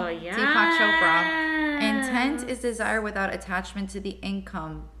cool? Oh, yes. Deepak Chopra. Intent is desire without attachment to the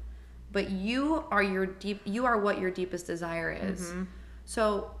income, but you are what your deepest desire is.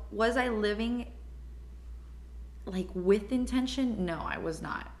 So was I living like with intention? No, I was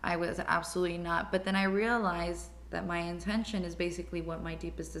not. I was absolutely not. But then I realized that my intention is basically what my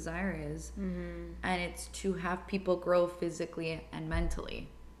deepest desire is. And it's to have people grow physically and mentally,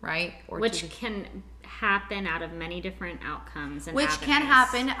 right? Which can happen out of many different outcomes and which avenues. Can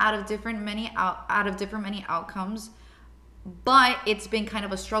happen out of different many outcomes, but it's been kind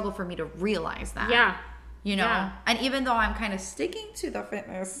of a struggle for me to realize that. Yeah. You know? Yeah. And even though I'm kind of sticking to the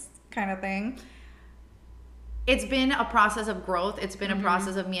fitness kind of thing, it's been a process of growth. It's been a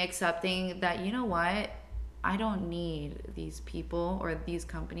process of me accepting that, you know what, I don't need these people or these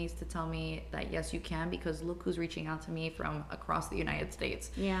companies to tell me that yes, you can, because look who's reaching out to me from across the United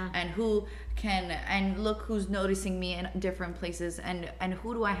States. Yeah. And look who's noticing me in different places, and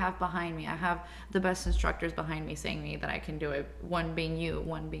who do I have behind me? I have the best instructors behind me saying me that I can do it. One being you,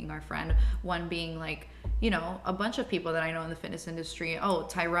 one being our friend, one being like, you know, a bunch of people that I know in the fitness industry. Oh,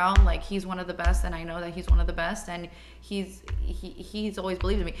 Tyrell, like he's one of the best, and I know that he's one of the best, and he's always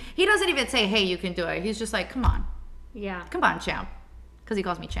believed in me. He doesn't even say, hey, you can do it. He's just like, come on. Yeah. Come on, champ. Because he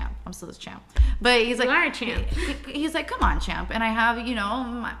calls me champ. I'm still his champ. But he's like, you are a champ. He's like, come on, champ. And I have, you know,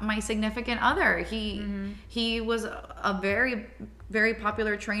 my significant other. He was a very, very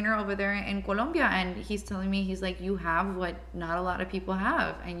popular trainer over there in Colombia. And he's telling me, he's like, you have what not a lot of people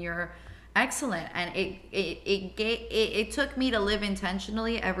have. And you're excellent. And it took me to live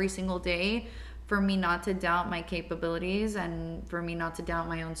intentionally every single day, for me not to doubt my capabilities, and for me not to doubt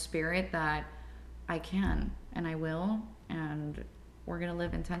my own spirit that I can and I will, and we're going to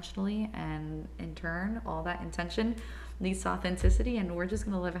live intentionally, and in turn, all that intention leads to authenticity, and we're just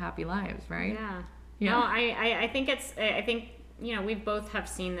going to live happy lives, right? Yeah. No, I think you know, we both have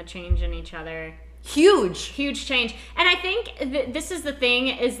seen the change in each other. Huge change. And I think this is the thing,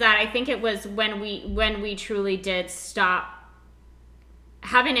 is that I think it was when we truly did stop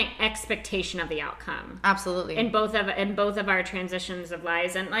having an expectation of the outcome. Absolutely. In both of our transitions of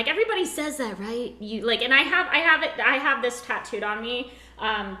lives. And like everybody says that, right? You like, and I have this tattooed on me,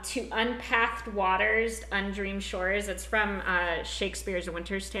 to unpathed waters, undreamed shores. It's from Shakespeare's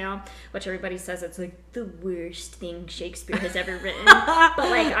Winter's Tale, which everybody says it's like the worst thing Shakespeare has ever written. But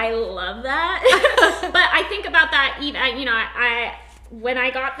like, I love that. But I think about that, even, you know, when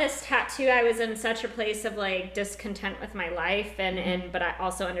I got this tattoo, I was in such a place of like discontent with my life, but I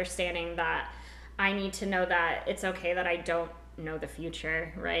also understanding that I need to know that it's okay that I don't know the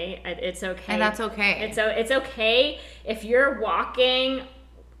future, right? It's okay. And that's okay. It's okay if you're walking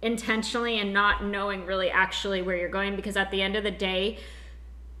intentionally and not knowing really actually where you're going, because at the end of the day,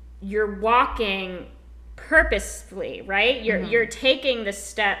 you're walking purposefully, right? You're taking the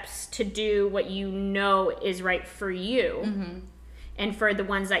steps to do what you know is right for you and for the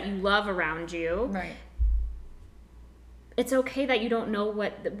ones that you love around you. Right. It's okay that you don't know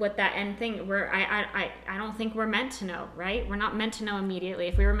what that end thing. I don't think we're meant to know, right? We're not meant to know immediately.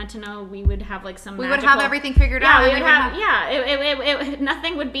 If we were meant to know, we would have like some. We magical, would have everything figured out. We would have. It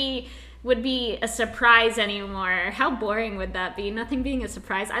nothing would be a surprise anymore. How boring would that be? Nothing being a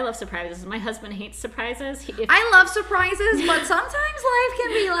surprise. I love surprises. My husband hates surprises. I love surprises, but sometimes life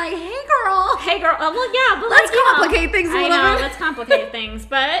can be like, hey girl. Hey girl. Well, yeah, but let's complicate things a little bit. Let's complicate things,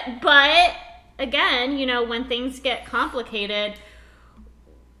 but. Again, when things get complicated,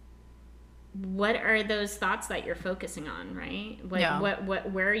 what are those thoughts that you're focusing on, right?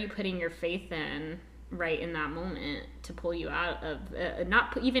 Where are you putting your faith in right in that moment to pull you out of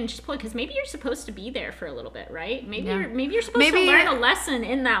even just pull, because maybe you're supposed to be there for a little bit, right? Maybe you're supposed to learn a lesson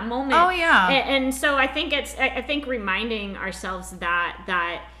in that moment. Oh yeah. And so I think reminding ourselves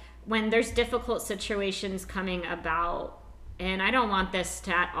that when there's difficult situations coming about. And I don't want this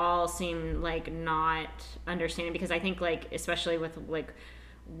to at all seem like not understanding, because I think like, especially with like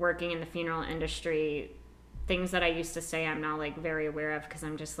working in the funeral industry, things that I used to say I'm now like very aware of, because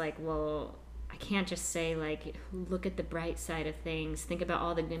I'm just like, well, I can't just say like, look at the bright side of things, think about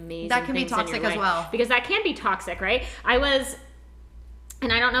all the amazing that can be things in your toxic life. as well, because that can be toxic, right?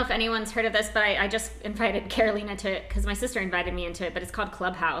 And I don't know if anyone's heard of this, but I just invited Carolina to it because my sister invited me into it, but it's called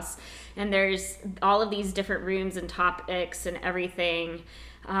Clubhouse. And there's all of these different rooms and topics and everything.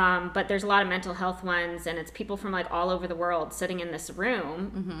 But there's a lot of mental health ones, and it's people from like all over the world sitting in this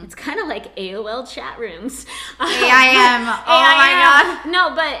room. It's kind of like AOL chat rooms. AIM. Oh my God.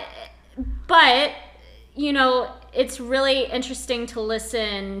 No, but it's really interesting to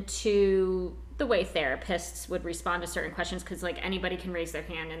listen to the way therapists would respond to certain questions, because like anybody can raise their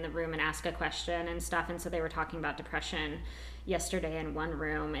hand in the room and ask a question and stuff. And so they were talking about depression yesterday in one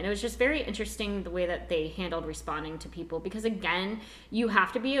room, and it was just very interesting the way that they handled responding to people, because again, you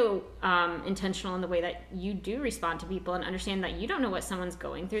have to be intentional in the way that you do respond to people and understand that you don't know what someone's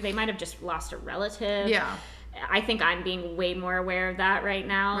going through. They might have just lost a relative. Yeah. I think I'm being way more aware of that right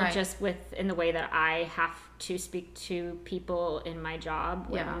now, right. just in the way that I have to speak to people in my job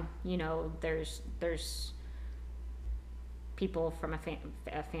when, there's people from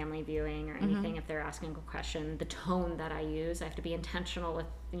a family viewing or anything. If they're asking a question, the tone that I use, I have to be intentional with,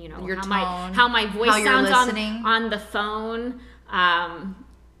 your how tone, how my voice sounds on the phone. I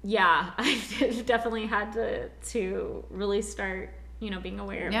definitely had to really start being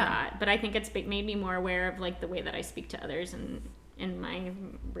aware of that. But I think it's made me more aware of like the way that I speak to others and in my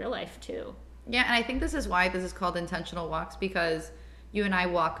real life too. Yeah, and I think this is why this is called Intentional Walks, because you and I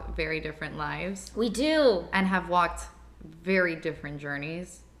walk very different lives. We do. And have walked very different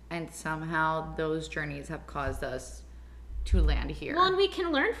journeys, and somehow those journeys have caused us to land here. Well, and we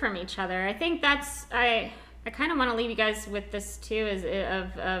can learn from each other. I think that's I kind of want to leave you guys with this too, is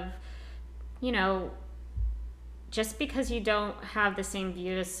just because you don't have the same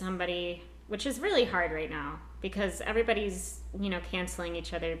view as somebody, which is really hard right now, because everybody's, canceling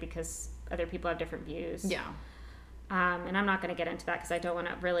each other because other people have different views. Yeah. And I'm not going to get into that because I don't want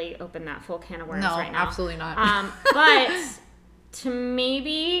to really open that full can of worms right now. No, absolutely not. But to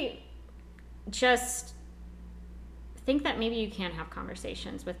maybe just think that maybe you can have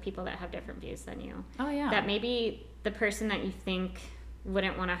conversations with people that have different views than you. Oh, yeah. That maybe the person that you think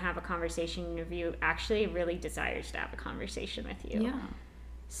wouldn't want to have a conversation with you actually really desires to have a conversation with you. Yeah.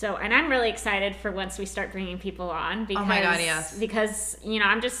 So, and I'm really excited for once we start bringing people on, because, oh my God, yes. Because,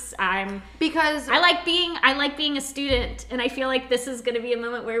 because I like being a student, and I feel like this is going to be a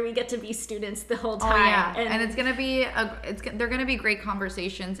moment where we get to be students the whole time. Oh, yeah. And it's going to be, they're going to be great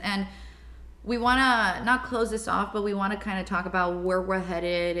conversations, and we want to not close this off, but we want to kind of talk about where we're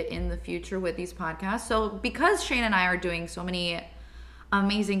headed in the future with these podcasts. So because Shane and I are doing so many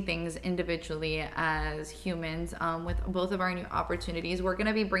amazing things individually as humans, with both of our new opportunities, we're going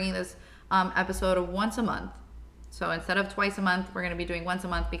to be bringing this episode once a month. So instead of twice a month, we're going to be doing once a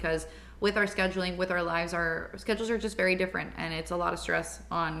month, because with our scheduling, with our lives, our schedules are just very different, and it's a lot of stress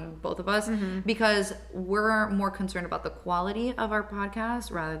on both of us, because we're more concerned about the quality of our podcast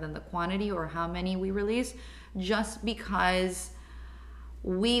rather than the quantity or how many we release, just because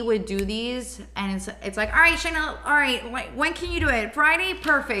we would do these, and it's like, all right, Chanel, all right, when can you do it? Friday?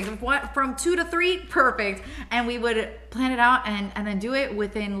 Perfect. What, from 2 to 3? Perfect. And we would plan it out and then do it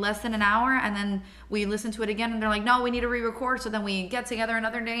within less than an hour, and then we listen to it again, and they're like, no, we need to re-record. So then we get together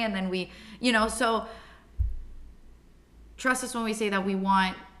another day, and then we, so trust us when we say that we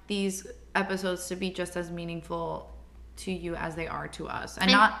want these episodes to be just as meaningful to you as they are to us,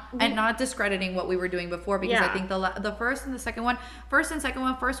 and not discrediting what we were doing before, because I think the first and second one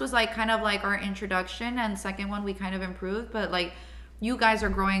was like kind of like our introduction, and second one we kind of improved, but like you guys are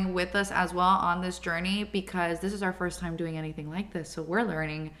growing with us as well on this journey, because this is our first time doing anything like this, so we're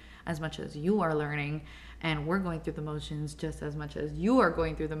learning as much as you are learning, and we're going through the motions just as much as you are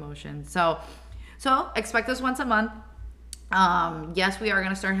going through the motions. So expect us once a month. Yes, we are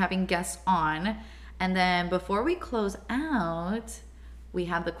going to start having guests on. And then before we close out, we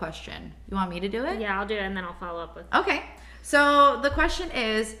have the question. You want me to do it? Yeah, I'll do it, and then I'll follow up with. Okay. So the question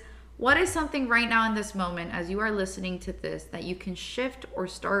is, what is something right now in this moment, as you are listening to this, that you can shift or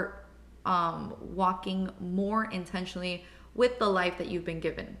start walking more intentionally with the life that you've been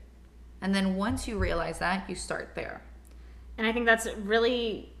given? And then once you realize that, you start there. And I think that's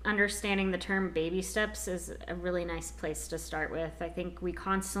really understanding the term baby steps is a really nice place to start with. I think we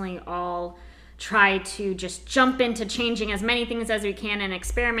constantly all try to just jump into changing as many things as we can and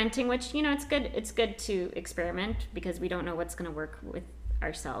experimenting, which, it's good to experiment because we don't know what's going to work with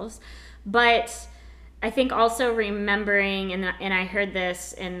ourselves. But I think also remembering, and I heard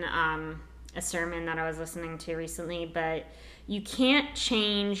this in a sermon that I was listening to recently, but you can't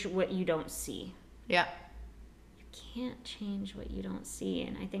change what you don't see. Yeah. You can't change what you don't see.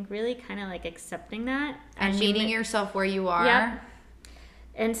 And I think really kind of like accepting that. And meeting yourself where you are. Yeah.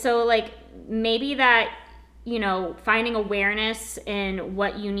 And so, like, maybe that, finding awareness in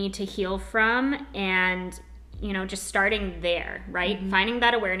what you need to heal from and, just starting there, right? Mm-hmm. Finding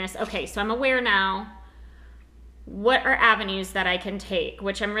that awareness. Okay, so I'm aware now. What are avenues that I can take?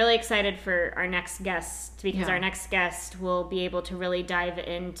 Which I'm really excited for our next guest, because our next guest will be able to really dive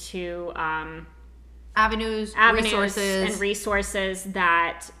into avenues, resources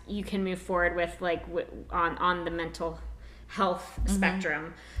that you can move forward with, like on the mental health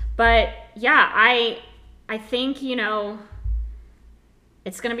spectrum. But yeah, I think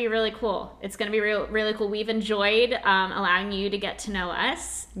it's going to be really cool. It's going to be really cool. We've enjoyed allowing you to get to know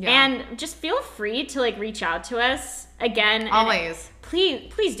us, and just feel free to like reach out to us again. Always.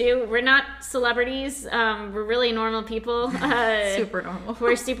 Please do. We're not celebrities. We're really normal people. Super normal.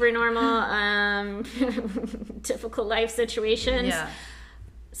 We're super normal. Difficult life situations. Yeah.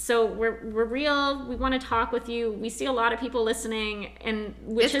 So we're real. We want to talk with you. We see a lot of people listening, and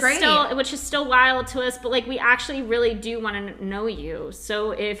which is still wild to us. But like, we actually really do want to know you.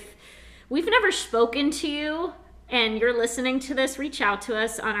 So if we've never spoken to you and you're listening to this, reach out to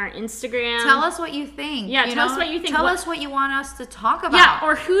us on our Instagram. Tell us what you think. Yeah, tell us what you think. Tell us what you want us to talk about. Yeah,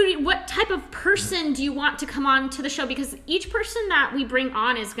 or what type of person do you want to come on to the show? Because each person that we bring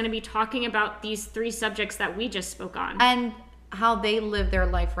on is going to be talking about these 3 subjects that we just spoke on. And how they live their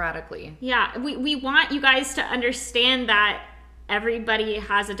life radically. Yeah, we want you guys to understand that everybody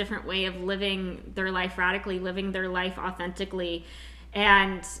has a different way of living their life radically, living their life authentically,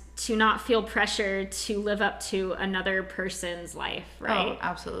 and to not feel pressure to live up to another person's life, right? Oh,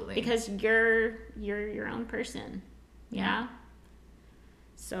 absolutely. Because you're your own person. Yeah.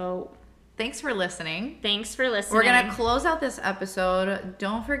 So thanks for listening. We're going to close out this episode.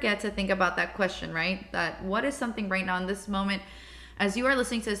 Don't forget to think about that question, right? That what is something right now in this moment, as you are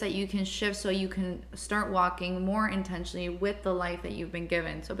listening to this, that you can shift so you can start walking more intentionally with the life that you've been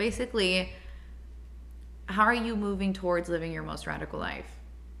given. So basically, how are you moving towards living your most radical life?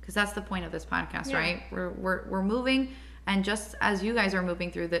 Because that's the point of this podcast, right? We're moving, and just as you guys are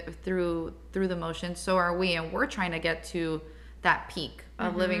moving through the motions, so are we, and we're trying to get to that peak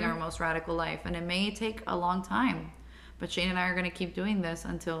of living our most radical life, and it may take a long time, but Shane and I are going to keep doing this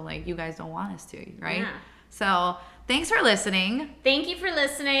until like you guys don't want us to, right? Yeah. So thanks for listening. Thank you for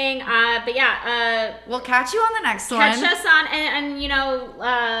listening. But yeah, we'll catch you on the next one. Catch us on, and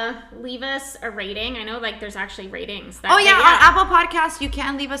leave us a rating. I know like there's actually ratings. On Apple Podcasts you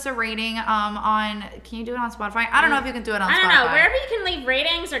can leave us a rating. Can you do it on Spotify? I don't know if you can do it on Spotify. I don't know. Wherever you can leave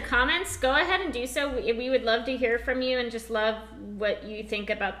ratings or comments, go ahead and do so. We would love to hear from you and just love what you think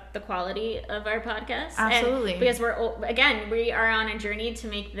about the quality of our podcast. Absolutely. And because we are on a journey to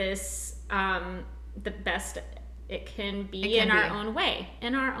make this the best it can be in our own way,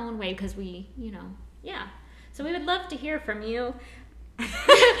 because we, so we would love to hear from you.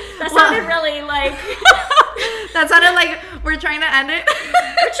 That sounded really like that sounded like we're trying to end it.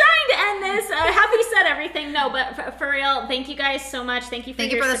 We're trying to end this. have we said everything? No, but for real, thank you guys so much. Thank you for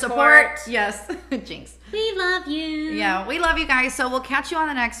Thank your you for the support. Yes. Jinx. We love you. Yeah, we love you guys. So we'll catch you on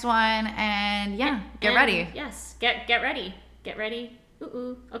the next one. And yeah, get ready. Yes, get ready. Get ready.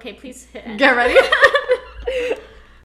 Ooh. Okay, please hit end. Get ready.